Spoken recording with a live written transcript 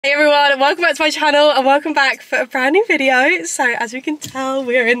Hey everyone, welcome back to my channel and welcome back for a brand new video. So as you can tell,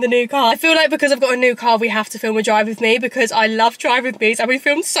 we're in the new car. I feel like because I've got a new car, we have to film a drive with me because I love drive with me's and we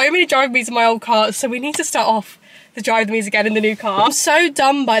filmed so many drive with me's in my old car, so we need to start off the drive with me's again in the new car. I'm so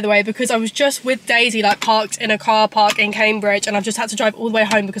dumb, by the way, because I was just with Daisy, like parked in a car park in Cambridge, and I've just had to drive all the way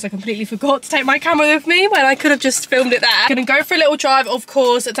home because I completely forgot to take my camera with me when I could have just filmed it there. I'm gonna go for a little drive, of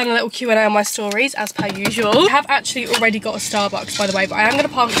course. I've done a little Q&A on my stories as per usual. I have actually already got a Starbucks, by the way, but I am gonna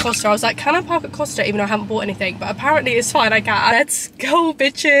park at Costa. I was like, can I park at Costa even though I haven't bought anything? But apparently it's fine, I can. Let's go,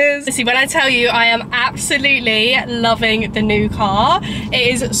 bitches. See, when I tell you I am absolutely loving the new car.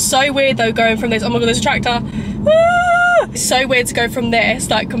 It is so weird though going from this, oh my god, there's a tractor. It's so weird to go from this,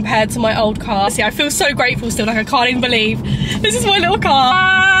 like, compared to my old car. See, I feel so grateful still, like, I can't even believe this is my little car.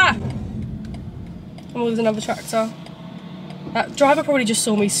 Ah! Oh, there's another tractor. That driver probably just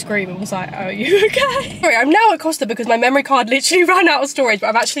saw me scream and was like, oh, are you okay? Sorry, I'm now at Costa because my memory card literally ran out of storage, but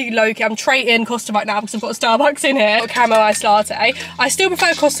I'm actually low-key, I'm trading Costa right now because I've got a Starbucks in here. Got a camo iced latte. I still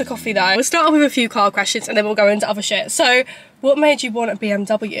prefer Costa coffee though. We'll start off with a few car questions and then we'll go into other shit. So, what made you want a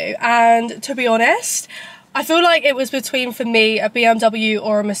BMW? And to be honest, I feel like it was between, for me, a BMW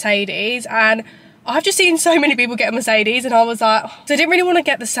or a Mercedes, and I've just seen so many people get a Mercedes and I was like, so I didn't really want to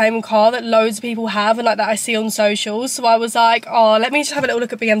get the same car that loads of people have and like that I see on socials. So I was like, oh, let me just have a little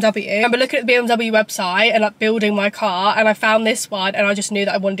look at BMW. I remember looking at the BMW website and like building my car, and I found this one and I just knew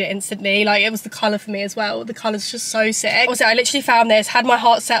that I wanted it instantly. Like, it was the colour for me as well. The colour's just so sick. Also, I literally found this, had my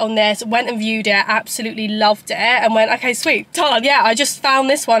heart set on this, went and viewed it, absolutely loved it, and went, okay, sweet, done. Yeah, I just found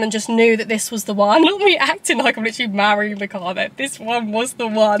this one and just knew that this was the one. Not me acting like I'm literally marrying the car, that this one was the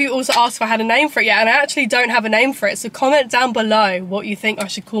one. You also asked if I had a name for it yet, and I actually don't have a name for it, so comment down below what you think I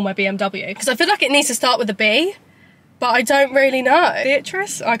should call my BMW, because I feel like it needs to start with a B, but I don't really know.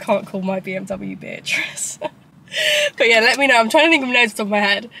 Beatrice? I can't call my BMW Beatrice. But yeah, let me know. I'm trying to think of names off the top of my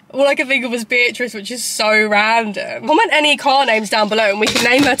head. All I could think of was Beatrice, which is so random. Comment any car names down below and we can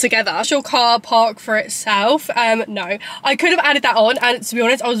name her together. Does your car park for itself? No. I could have added that on, and to be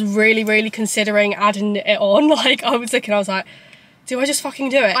honest, I was really considering adding it on. Like, I was looking, I was like, do I just fucking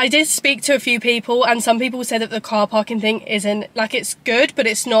do it? I did speak to a few people and some people said that the car parking thing isn't, like, it's good, but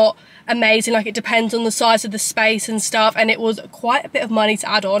it's not amazing. Like, it depends on the size of the space and stuff, and it was quite a bit of money to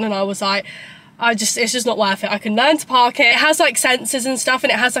add on, and I was like, it's just not worth it. I can learn to park it. It has like sensors and stuff,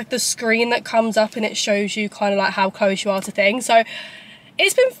 and it has like the screen that comes up and it shows you kind of like how close you are to things. So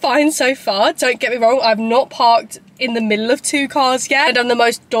it's been fine so far, don't get me wrong. I've not parked in the middle of two cars yet. I've done the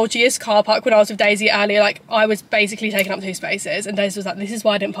most dodgiest car park when I was with Daisy earlier. Like, I was basically taking up two spaces and Daisy was like, this is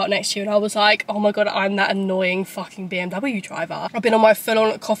why I didn't park next to you. And I was like, oh my god, I'm that annoying fucking BMW driver. I've been on my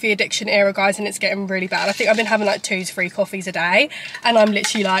full-on coffee addiction era, guys, and it's getting really bad. I think I've been having like 2 to 3 coffees a day and I'm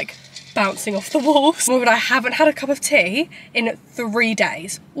literally like bouncing off the walls. Oh my god, I haven't had a cup of tea in 3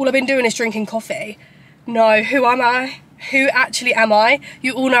 days. All I've been doing is drinking coffee. No, who am I? Who actually am I?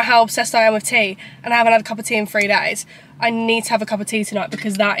 You all know how obsessed I am with tea, and I haven't had a cup of tea in 3 days. I need to have a cup of tea tonight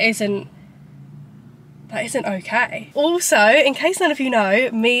because that isn't okay. Also, in case none of you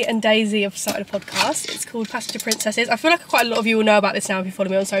know, me and Daisy have started a podcast. It's called Passenger Princesses. I feel like quite a lot of you will know about this now if you follow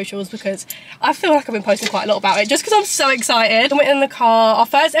me on socials, because I feel like I've been posting quite a lot about it just because I'm so excited. I went in the car. Our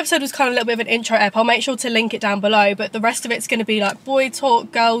first episode was kind of a little bit of an intro ep. I'll make sure to link it down below, but the rest of it's going to be like boy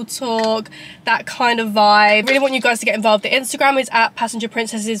talk, girl talk, that kind of vibe. I really want you guys to get involved. The Instagram is at Passenger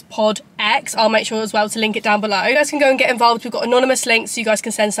Princesses Pod X. I'll make sure as well to link it down below. You guys can go and get involved. We've got anonymous links so you guys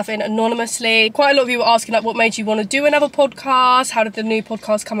can send stuff in anonymously. Quite a lot of you were asking like, what made you want to do another podcast? How did the new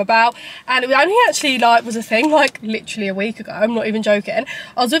podcast come about? And it only actually like was a thing like literally a week ago. I'm not even joking.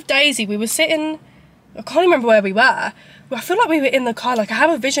 I was with Daisy. We were sitting, I can't remember where we were. I feel like we were in the car. Like, I have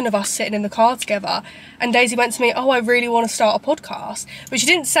a vision of us sitting in the car together, and Daisy went to me, oh, I really want to start a podcast. But she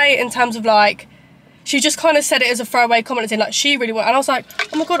didn't say it in terms of like, she just kind of said it as a throwaway comment, as in like she really wanted, and I was like,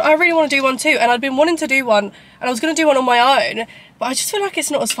 oh my god, I really want to do one too. And I'd been wanting to do one, and I was going to do one on my own, but I just feel like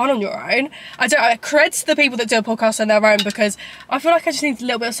it's not as fun on your own. I credit to the people that do a podcast on their own, because I feel like I just need a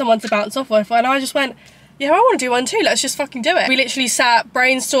little bit of someone to bounce off with, and I just went, yeah, I want to do one too, let's just fucking do it. We literally sat,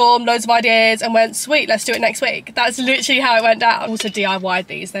 brainstormed loads of ideas and went, sweet, let's do it next week. That's literally how it went down. Also DIY'd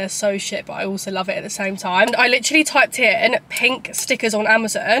these, they're so shit, but I also love it at the same time. And I literally typed in pink stickers on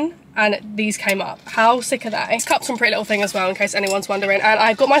Amazon and these came up. How sick are they? This cup's from Pretty Little Thing as well, in case anyone's wondering. And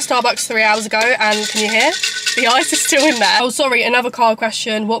I got my Starbucks 3 hours ago, and can you hear? The ice is still in there. Oh, sorry, another car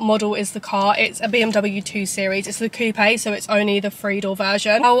question. What model is the car? It's a BMW 2 Series. It's the coupe, so it's only the 3-door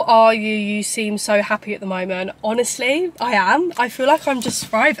version. How are you? You seem so happy at the moment. Honestly, I am. I feel like I'm just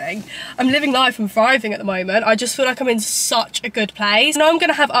thriving. I'm living life and thriving at the moment. I just feel like I'm in such a good place. I know I'm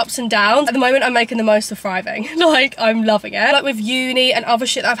gonna have ups and downs. At the moment, I'm making the most of thriving. Like, I'm loving it. Like with uni and other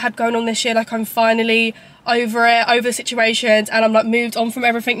shit that I've had going on this year, like I'm finally over it, over the situations, and I'm like moved on from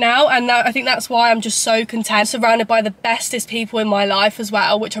everything now, and I think that's why I'm just so content, surrounded by the bestest people in my life as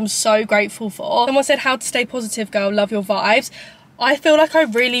well, which I'm so grateful for. Someone said, how to stay positive, girl, love your vibes. I feel like I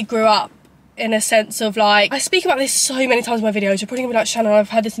really grew up in a sense of like, I speak about this so many times in my videos, you're probably gonna be like, Shannon, I've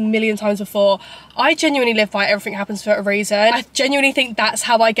heard this a million times before. I genuinely live by everything happens for a reason. I genuinely think that's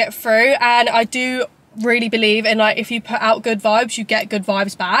how I get through, and I do really believe in like, if you put out good vibes, you get good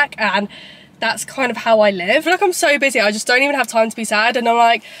vibes back, and that's kind of how I live. I feel like I'm so busy, I just don't even have time to be sad, and I'm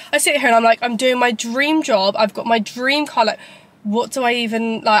like, I sit here and I'm like, I'm doing my dream job, I've got my dream car, like, what do I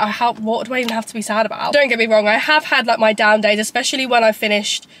even, like, what do I even have to be sad about? Don't get me wrong, I have had like my down days, especially when I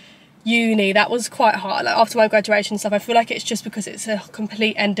finished uni. That was quite hard, like after my graduation and stuff. I feel like it's just because it's a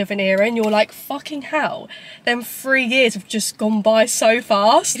complete end of an era, and you're like, fucking hell, them 3 years have just gone by so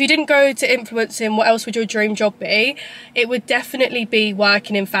fast. If you didn't go to influencing, what else would your dream job be? It would definitely be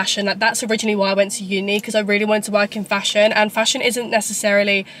working in fashion. Like, that's originally why I went to uni, because I really wanted to work in fashion, and fashion isn't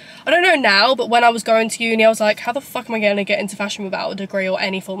necessarily, I don't know now, but when I was going to uni I was like, how the fuck am I going to get into fashion without a degree or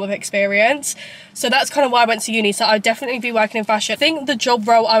any form of experience? So that's kind of why I went to uni. So I'd definitely be working in fashion. I think the job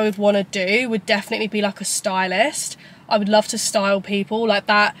role I would want to do would definitely be like a stylist. I would love to style people. Like,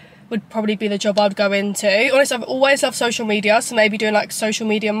 that would probably be the job I'd go into. Honestly, I've always loved social media, so maybe doing like social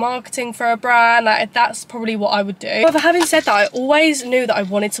media marketing for a brand, like that's probably what I would do. However, having said that, I always knew that I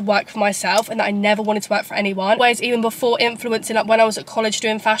wanted to work for myself and that I never wanted to work for anyone. Always, even before influencing, like when I was at college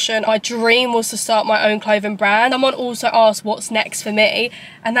doing fashion, my dream was to start my own clothing brand. Someone also asked what's next for me,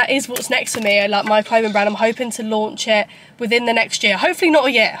 and that is what's next for me. Like, my clothing brand, I'm hoping to launch it within the next year. Hopefully not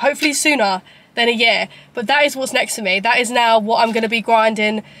a year, hopefully sooner than a year, but that is what's next for me. That is now what I'm going to be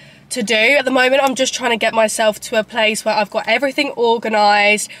grinding to do. At the moment, I'm just trying to get myself to a place where I've got everything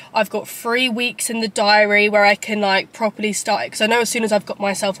organised. I've got 3 weeks in the diary where I can like properly start it, because I know as soon as I've got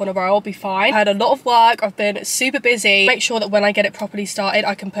myself on a roll, I'll be fine. I had a lot of work, I've been super busy. Make sure that when I get it properly started,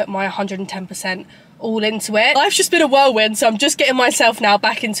 I can put my 110% all into it. Life's just been a whirlwind, so I'm just getting myself now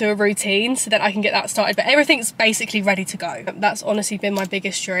back into a routine so that I can get that started, but everything's basically ready to go. That's honestly been my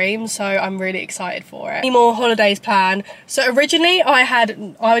biggest dream, so I'm really excited for it. Any more holidays planned? So originally I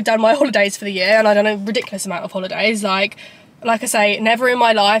had done my holidays for the year, and I'd done a ridiculous amount of holidays. Like I say, never in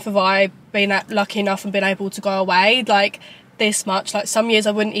my life have I been lucky enough and been able to go away like this much. Like, some years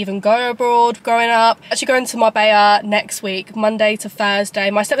I wouldn't even go abroad growing up. Actually going to Marbella next week, Monday to Thursday.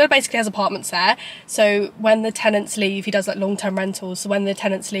 My stepdad basically has apartments there, so when the tenants leave, he does like long-term rentals, so when the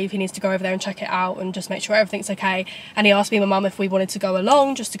tenants leave he needs to go over there and check it out and just make sure everything's okay. And he asked me and my mum if we wanted to go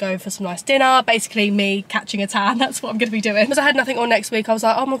along, just to go for some nice dinner, basically me catching a tan. That's what I'm going to be doing. Because I had nothing on next week, I was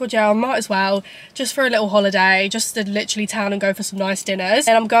like, oh my god, yeah, I might as well, just for a little holiday, just to literally tan and go for some nice dinners.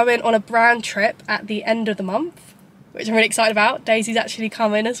 And I'm going on a brand trip at the end of the month, which I'm really excited about. Daisy's actually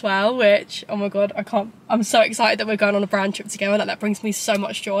coming as well, which, oh my god, I'm so excited that we're going on a brand trip together. Like, that brings me so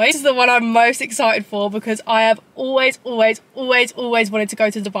much joy. This is the one I'm most excited for, because I have always wanted to go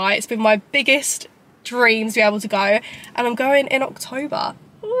to Dubai. It's been my biggest dream to be able to go, and I'm going in October.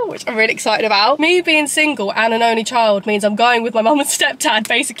 Ooh, which I'm really excited about. Me being single and an only child means I'm going with my mum and stepdad,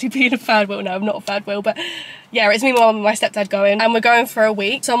 basically being a third wheel. No, I'm not a third wheel, but yeah, it's me, my mum and my stepdad going, and we're going for a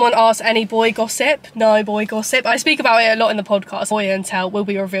week. Someone asked, any boy gossip? No boy gossip. I speak about it a lot in the podcast. Boy and tell will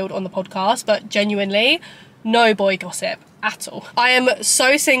be revealed on the podcast, but genuinely, no boy gossip at all. I am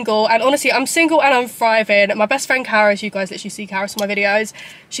so single, and honestly, I'm single and I'm thriving. My best friend Karis, you guys literally see Karis on my videos,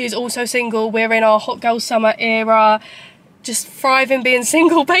 she's also single. We're in our hot girl summer era, just thriving being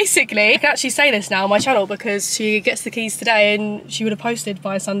single, basically. I can actually say this now on my channel because she gets the keys today and she would have posted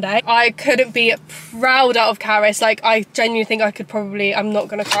by Sunday. I couldn't be prouder of Karis. Like, I genuinely think I could probably, I'm not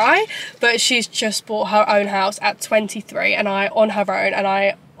gonna cry, but she's just bought her own house at 23 and on her own,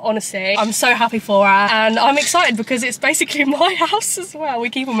 and honestly, I'm so happy for her, and I'm excited because it's basically my house as well.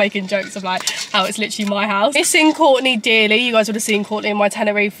 We keep on making jokes of like how it's literally my house. Missing Courtney dearly. You guys would have seen Courtney in my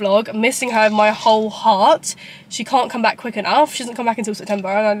Tenerife vlog. Missing her with my whole heart. She can't come back quick enough. She doesn't come back until September,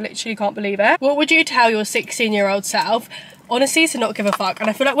 and I literally can't believe it. What would you tell your 16-year-old self? honestly to not give a fuck. And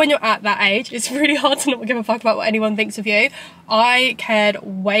I feel like when you're at that age, it's really hard to not give a fuck about what anyone thinks of you. I cared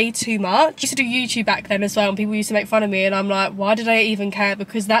way too much. I used to do YouTube back then as well, and people used to make fun of me, and I'm like, why did I even care?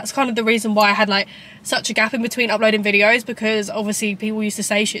 Because that's kind of the reason why I had like such a gap in between uploading videos, because obviously people used to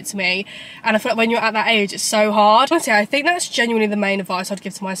say shit to me, and I feel like when you're at that age, it's so hard. Honestly, I think that's genuinely the main advice I'd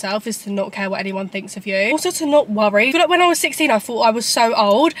give to myself, is to not care what anyone thinks of you. Also to not worry. I feel like when I was 16, I thought I was so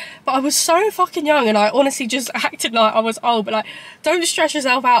old, but I was so fucking young, and I honestly just acted like I was old. But like, don't stress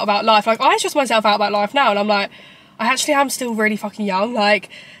yourself out about life. Like, I stress myself out about life now, and I'm like, I actually am still really fucking young.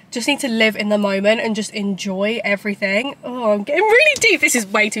 Like, just need to live in the moment and just enjoy everything. Oh, I'm getting really deep. This is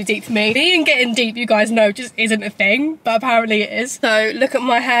way too deep for me. Being getting deep, you guys know, just isn't a thing, but apparently it is. So look at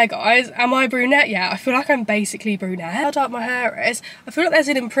my hair, guys. Am I brunette yet? I feel like I'm basically brunette. How dark my hair is. I feel like there's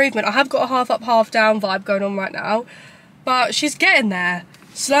an improvement. I have got a half up, half down vibe going on right now, but she's getting there.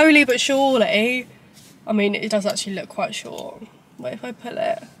 Slowly but surely. I mean, it does actually look quite short. Wait, if I pull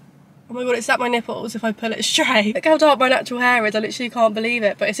it. Oh my god, it's at my nipples if I pull it straight. Look how dark my natural hair is. I literally can't believe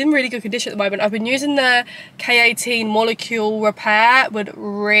it. But it's in really good condition at the moment. I've been using the K18 Molecule Repair. Would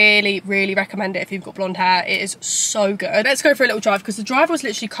really, really recommend it if you've got blonde hair. It is so good. Let's go for a little drive, because the drive was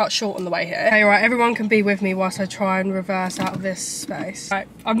literally cut short on the way here. Okay, right, everyone can be with me whilst I try and reverse out of this space. Right,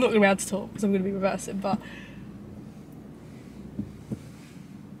 I'm not going to be able to talk because I'm going to be reversing, but...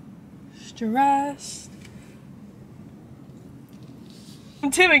 stressed. I'm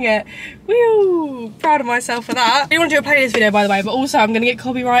doing it. Woo! Proud of myself for that. I do want to do a playlist video, by the way, but also I'm going to get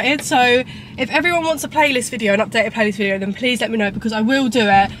copyrighted. So if everyone wants a playlist video, an updated playlist video, then please let me know, because I will do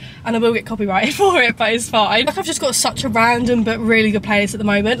it and I will get copyrighted for it, but it's fine. Like, I've just got such a random but really good playlist at the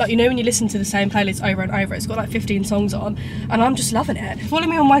moment. Like, you know when you listen to the same playlist over and over, it's got like 15 songs on, and I'm just loving it. Follow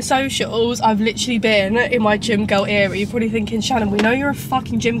me on my socials. I've literally been in my gym girl era. You're probably thinking, Shannon, we know you're a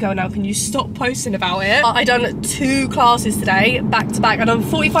fucking gym girl now. Can you stop posting about it? I done 2 classes today, back to back. I done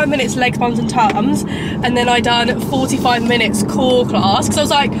 45 minutes legs, buns and tums, and then I done 45 minutes core class, because I was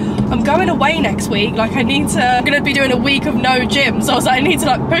like, I'm going away next week. Like, I'm gonna be doing a week of no gym, so I was like, I need to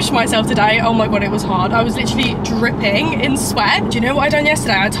like push myself today. Oh my god, it was hard. I was literally dripping in sweat. Do you know what I done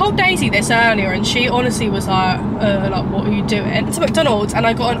yesterday? I told Daisy this earlier, and she honestly was like, what are you doing? It's McDonald's, and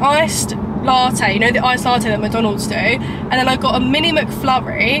I got an iced latte, you know, the iced latte that McDonald's do, and then I got a mini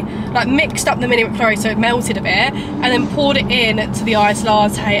McFlurry, like mixed up the mini McFlurry so it melted a bit, and then poured it in to the iced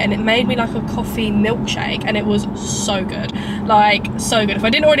latte, and it made me like a coffee milkshake, and it was so good, like so good. If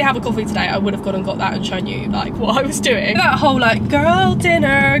I didn't already have a coffee today, I would have gone and got that and shown you like what I was doing. That whole like girl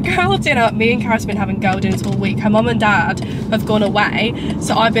dinner, me and Karis have been having girl dinners all week. Her mum and dad have gone away,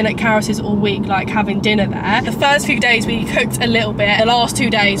 so I've been at Karis's all week, like having dinner there. The first few days we cooked a little bit. The last 2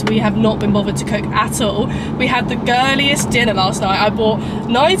 days we have not been bothered to cook at all. We had the girliest dinner last night. I bought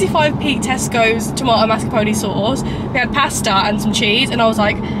 95p Tesco's tomato mascarpone sauce. We had pasta and some cheese, and I was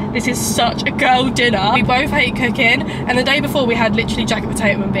like, this is such a girl dinner. We both hate cooking, and the day before we had literally jacket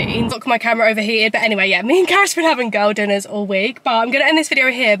potato and beans. Got my camera overheated, but anyway, yeah, me and Karis have been having girl dinners all week, but I'm gonna end this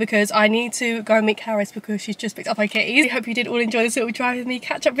video here because I need to go and meet Karis because she's just picked up her keys. I hope you did all enjoy this little drive with me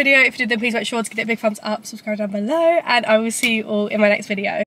catch up video. If you did, then please make sure to give it a big thumbs up, subscribe down below, and I will see you all in my next video.